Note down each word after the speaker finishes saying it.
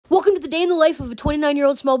day in the life of a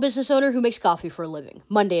 29-year-old small business owner who makes coffee for a living.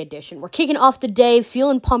 Monday edition. We're kicking off the day,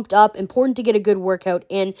 feeling pumped up, important to get a good workout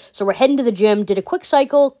in. So we're heading to the gym, did a quick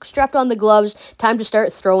cycle, strapped on the gloves, time to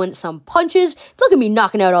start throwing some punches. Look at me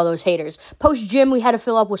knocking out all those haters. Post-gym, we had to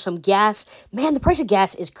fill up with some gas. Man, the price of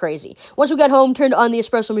gas is crazy. Once we got home, turned on the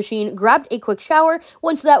espresso machine, grabbed a quick shower.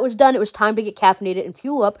 Once that was done, it was time to get caffeinated and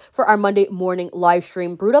fuel up for our Monday morning live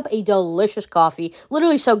stream. Brewed up a delicious coffee.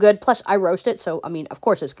 Literally so good. Plus, I roast it, so, of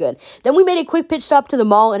course it's good. Then we made a quick pit stop to the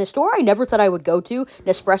mall in a store I never thought I would go to,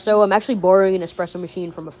 Nespresso. I'm actually borrowing an espresso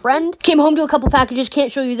machine from a friend. Came home to a couple packages.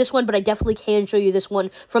 Can't show you this one, but I definitely can show you this one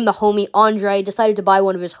from the homie Andre. Decided to buy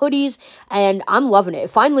one of his hoodies, and I'm loving it. It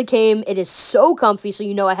finally came. It is so comfy, so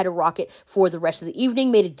you know I had to rock it for the rest of the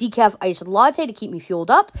evening. Made a decaf iced latte to keep me fueled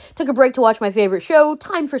up. Took a break to watch my favorite show.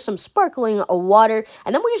 Time for some sparkling water,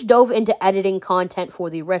 and then we just dove into editing content for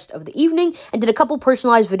the rest of the evening and did a couple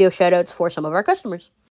personalized video shoutouts for some of our customers.